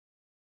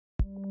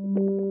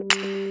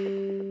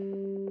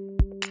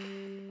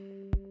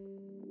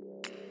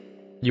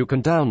You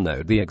can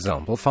download the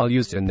example file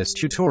used in this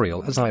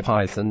tutorial as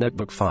IPython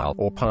notebook file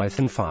or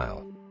Python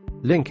file.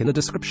 Link in the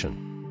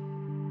description.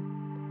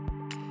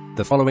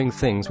 The following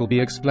things will be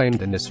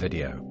explained in this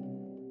video.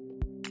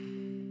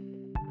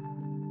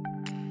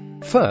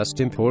 First,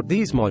 import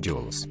these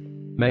modules.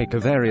 Make a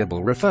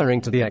variable referring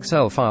to the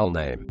Excel file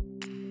name.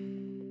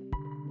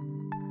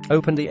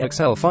 Open the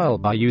Excel file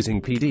by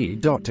using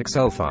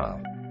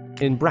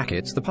pd.excelfile. In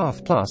brackets the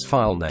path plus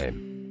file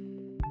name.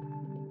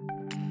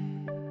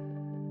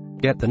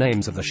 Get the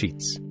names of the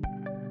sheets.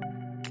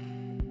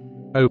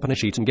 Open a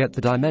sheet and get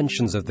the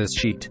dimensions of this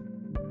sheet.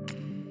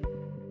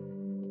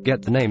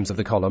 Get the names of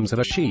the columns of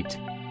a sheet.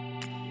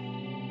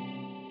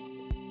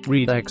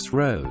 Read X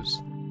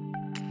rows.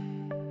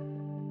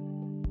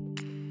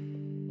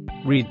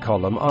 Read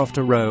column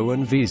after row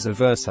and vice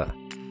versa.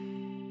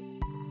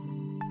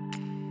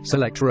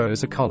 Select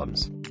rows or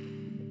columns.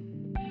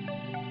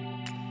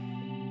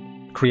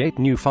 Create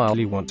new file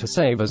you want to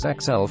save as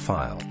Excel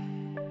file.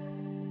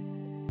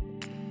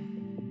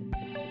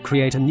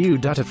 Create a new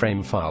data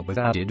frame file with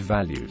added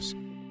values.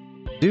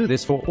 Do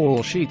this for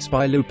all sheets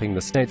by looping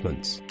the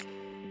statements.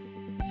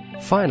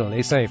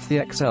 Finally, save the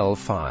Excel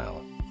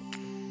file.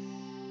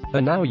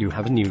 And now you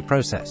have a new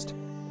processed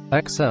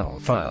Excel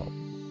file.